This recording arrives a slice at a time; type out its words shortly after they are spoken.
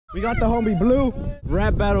We got the homie Blue.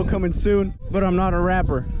 Rap battle coming soon, but I'm not a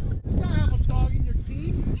rapper. You don't have a dog in your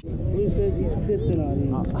team. Blue says he's pissing on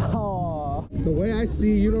you. Oh. The way I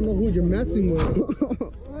see you don't know who you're messing with.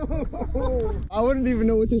 I wouldn't even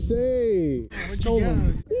know what to say. Stole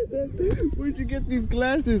them. He said, where'd you get these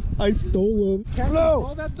glasses? I stole them. Can't you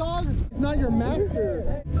call that dog? It's not your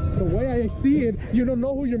master. The way I see it, you don't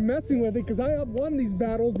know who you're messing with because I have won these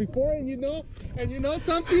battles before, and you know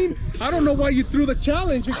something? I don't know why you threw the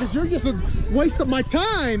challenge because you're just a waste of my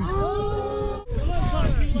time.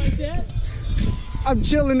 I'm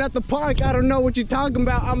chilling at the park. I don't know what you're talking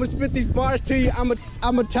about. I'm gonna spit these bars to you. I'm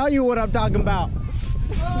gonna tell you what I'm talking about.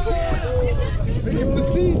 Because to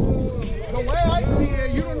see the way I see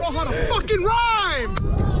it, you don't know how to fucking rhyme.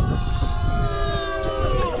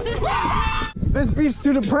 This beat's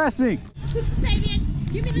too depressing. Fabian,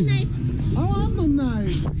 give me the knife. I want the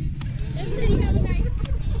knife. Everybody, you have a knife.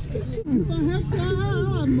 What the heck?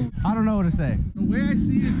 I don't know what to say. The way I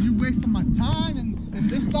see it is you wasting my time, and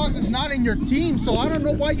this dog is not in your team, so I don't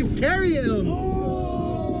know why you carry him.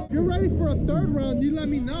 If you're ready for a third round, you let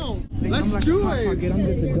me know. Let's do it. I'm good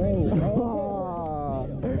to go.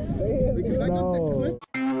 Because I got the clip.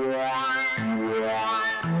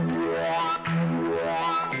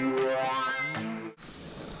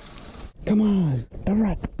 Come on, the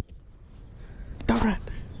rat. The rat.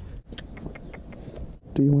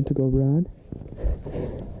 Do you want to go run?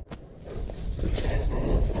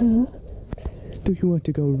 Huh? Do you want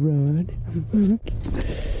to go run?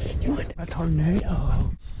 You want a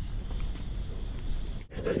tornado?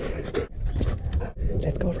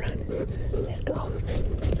 Let's go run. Let's go.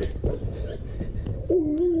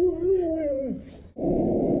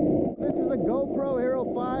 This is a GoPro Hero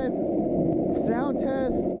 5 sound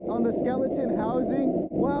test on the skeleton housing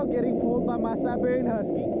while getting pulled by my Siberian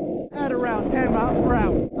Husky at around 10 miles per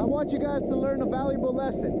hour. I want you guys to learn a valuable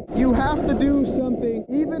lesson. You have to do something,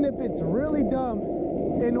 even if it's really dumb,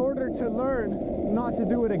 in order to learn not to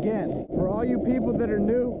do it again. For all you people that are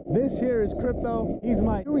new, this here is Crypto. He's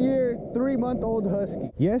my 2-year, 3-month-old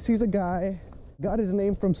husky. Yes, he's a guy. Got his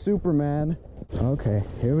name from Superman. Okay,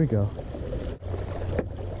 here we go.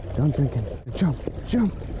 Done drinking. Jump,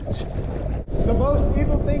 jump. The most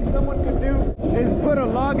evil thing someone could do is put a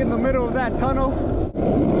log in the middle of that tunnel.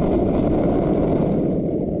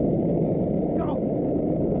 Go!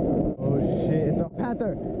 Oh shit, it's a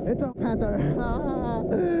panther. It's a panther.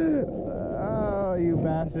 Oh, you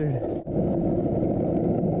bastard.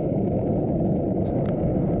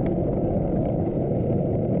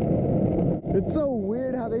 It's so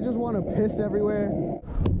weird how they just want to piss everywhere.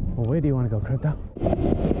 Well, where do you want to go, Crypto?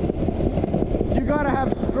 You gotta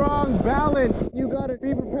have strong balance. You gotta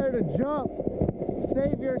be prepared to jump.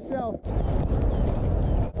 Save yourself.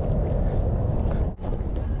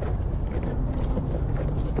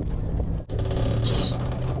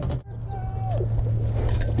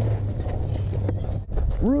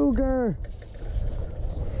 Ruger.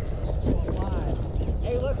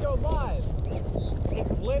 Hey, let's go live.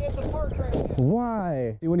 It's lit at the park right now.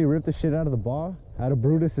 Why? See when he ripped the shit out of the ball? Out of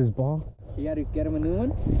Brutus's ball? You had to get him a new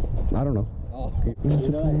one? I don't know. Oh, you know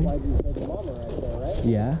that's why you said the mama right there, right?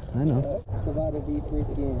 Yeah, I know. It's about to be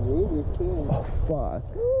freaking Rugers too. Oh, fuck.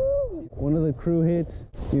 One of the crew hits,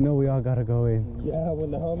 you know we all gotta go in. Yeah,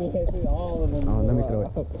 when the homie hits me, all of them. Oh, let me throw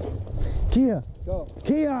it. Kia! Go.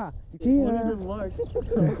 Kia! Kia! Luck.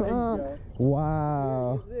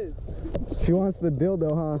 Wow. What is She wants the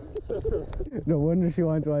dildo, huh? No wonder she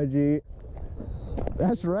wants YG.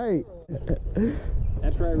 That's right.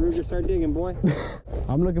 That's right, Ruger. Start digging, boy.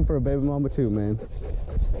 I'm looking for a baby mama too, man.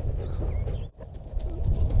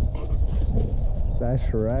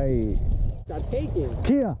 That's right. Got taken.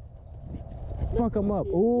 Kia! Fuck them up.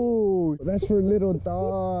 Ooh, that's for little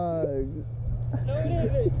dogs. No,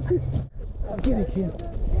 it isn't. Get it, Kia.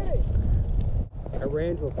 I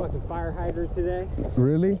ran into a fucking fire hydrant today.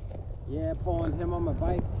 Really? Yeah, pulling him on my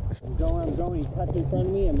bike. I'm going, he cuts in front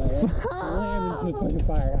of me and my leg slammed into the fucking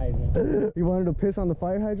fire hydrant. You wanted to piss on the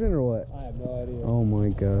fire hydrant or what? I have no idea. Oh my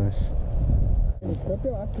gosh. Does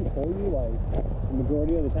Crypto actually pull you like the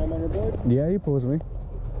majority of the time on your board? Yeah, he pulls me.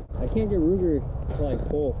 I can't get Ruger to like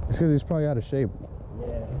pull. It's because he's probably out of shape.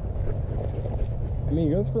 Yeah. I mean,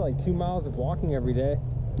 he goes for like 2 miles of walking every day.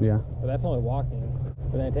 Yeah. But that's only walking.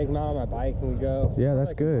 But then I take him out on my bike and we go. Yeah, that's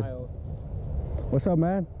like good. What's up,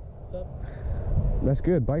 man? What's up? That's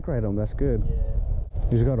good. Bike ride him. That's good. Yeah.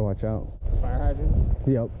 You just gotta watch out. Fire hydrants?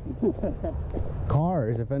 Yep.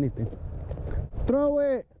 Cars, if anything. Throw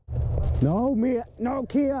it! No, Mia. No,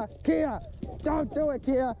 Kia. Kia! Don't do it,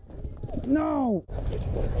 Kia! No!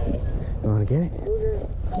 You wanna get it? Ruger,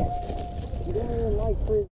 you don't even like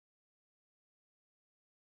free.